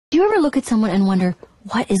Do you ever look at someone and wonder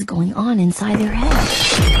what is going on inside their head?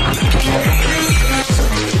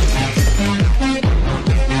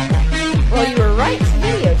 Well, you were right to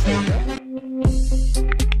videotape it.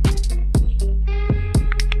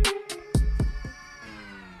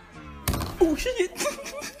 Oh shit!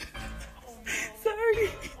 Sorry.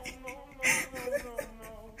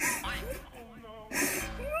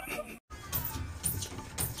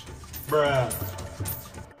 Bruh.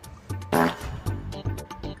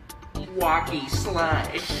 Walkie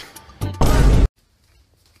slash.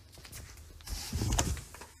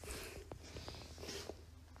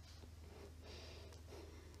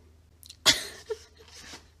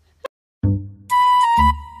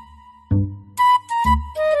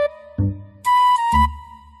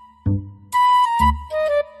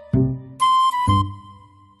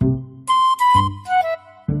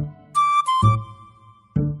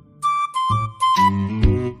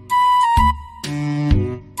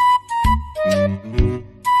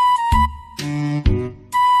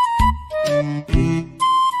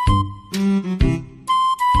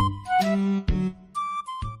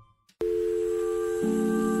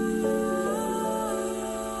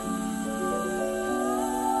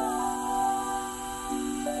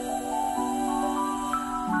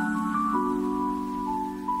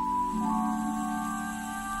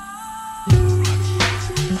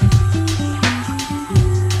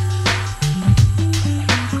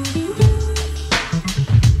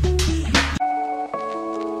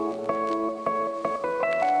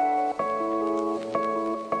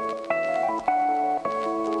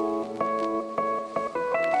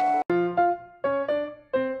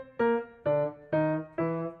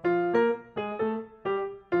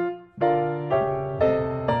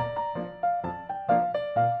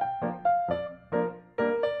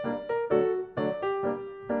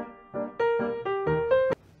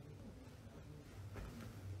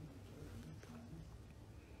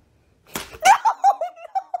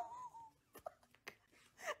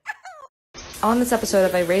 On this episode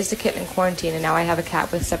of I Raised a Kitten in Quarantine and Now I Have a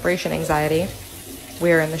Cat with Separation Anxiety,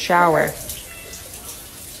 we're in the shower.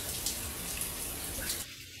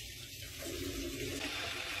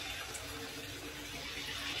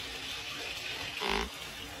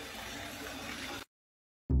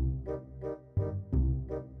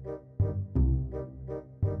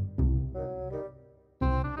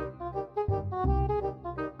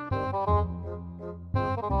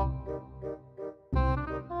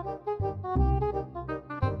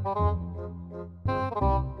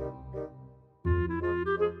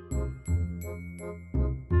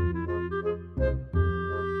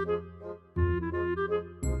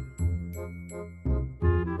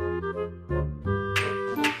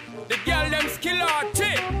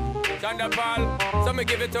 Some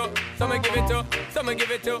give it to, some give it to, some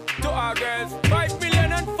give it to our girls. 5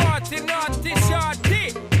 million and 40 naughty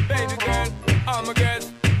shorty. Baby girl, all my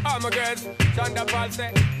girls, Thunderball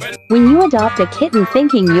say. Well, when you adopt a kitten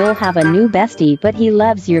thinking you'll have a new bestie but he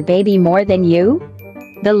loves your baby more than you?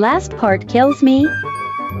 The last part kills me.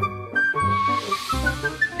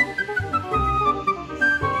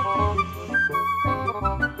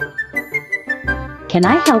 Can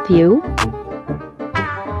I help you?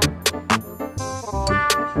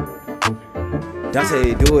 That's how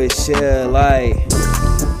you do it, shit, like.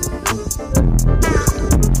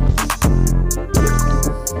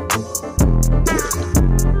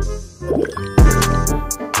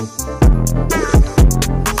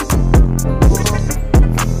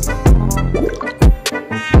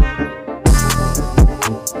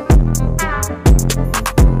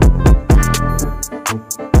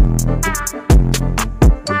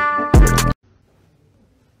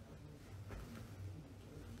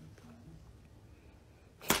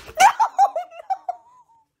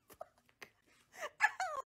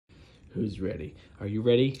 Who's ready? Are you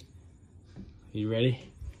ready? Are you ready?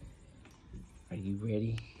 Are you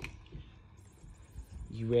ready?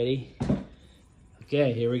 You ready?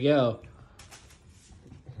 Okay, here we go.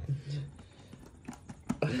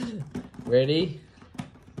 Ready?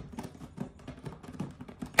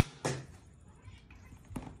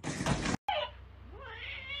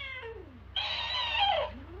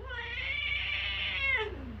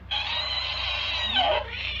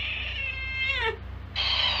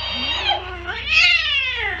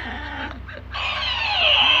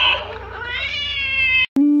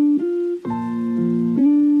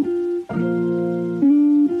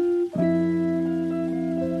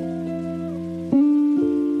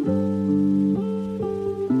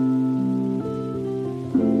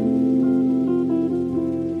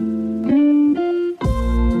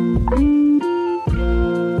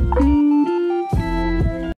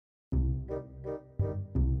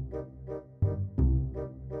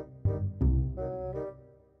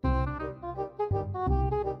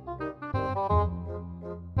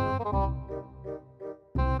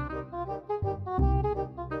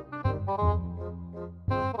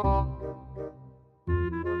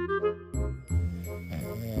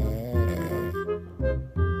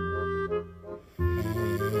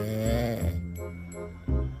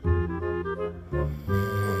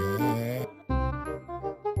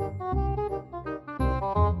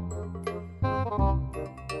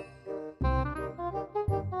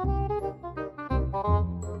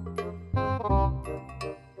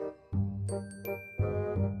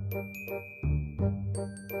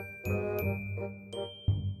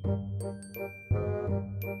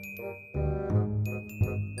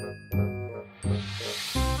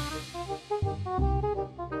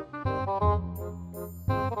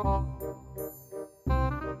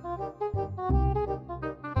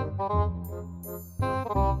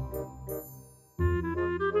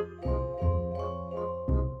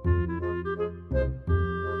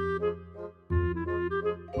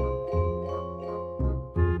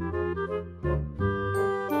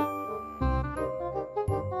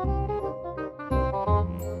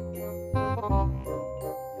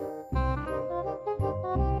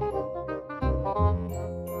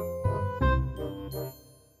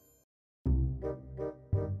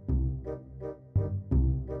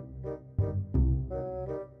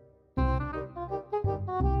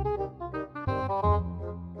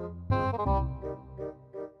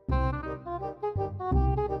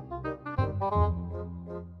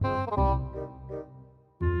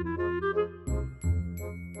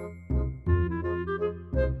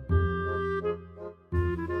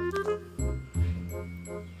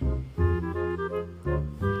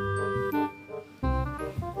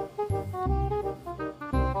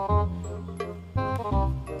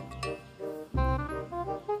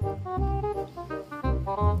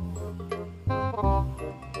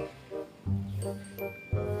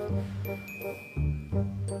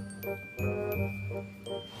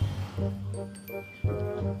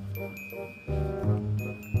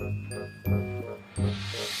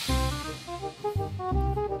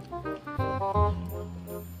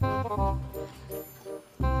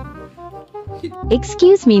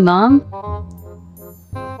 Excuse me, Mom.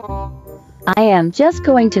 I am just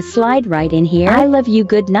going to slide right in here. I love you.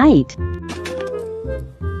 Good night.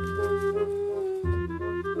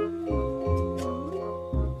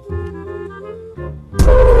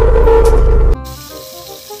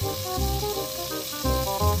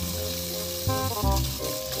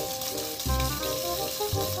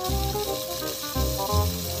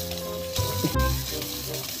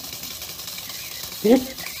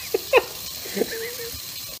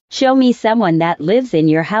 Show me someone that lives in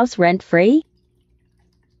your house rent-free.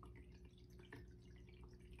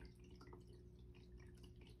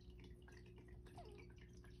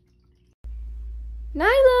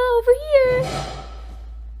 Nyla, over here!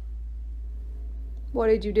 What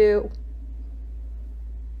did you do?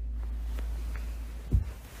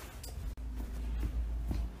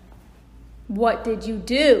 What did you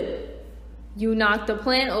do? You knocked the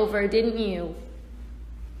plant over, didn't you?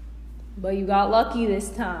 But you got lucky this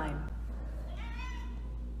time.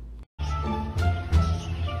 I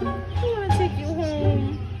want to take you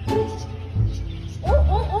home.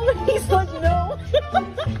 Oh, he's like, no.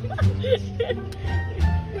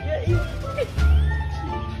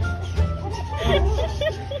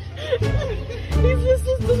 He just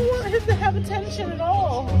doesn't want him to have attention at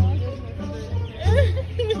all.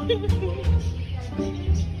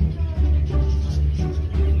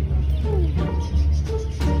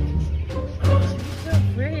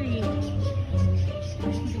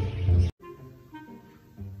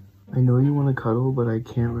 I know you want to cuddle, but I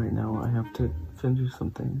can't right now. I have to finish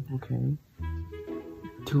something, okay?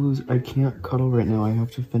 Toulouse, I can't cuddle right now. I have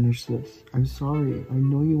to finish this. I'm sorry. I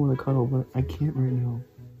know you want to cuddle, but I can't right now.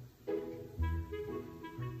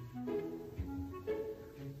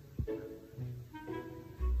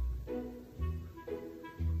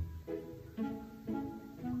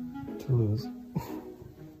 Toulouse.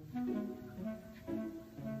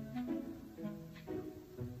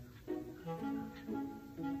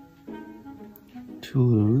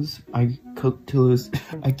 Toulouse, I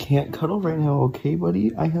can't cuddle right now, okay,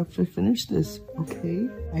 buddy? I have to finish this, okay?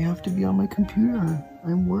 I have to be on my computer.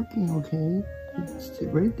 I'm working, okay? Sit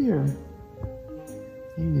right there.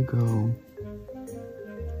 There you go.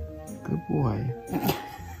 Good boy.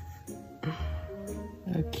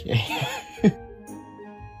 Okay.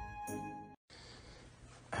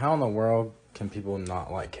 How in the world can people not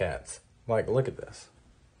like cats? Like, look at this.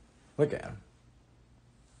 Look at him.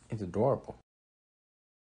 He's adorable.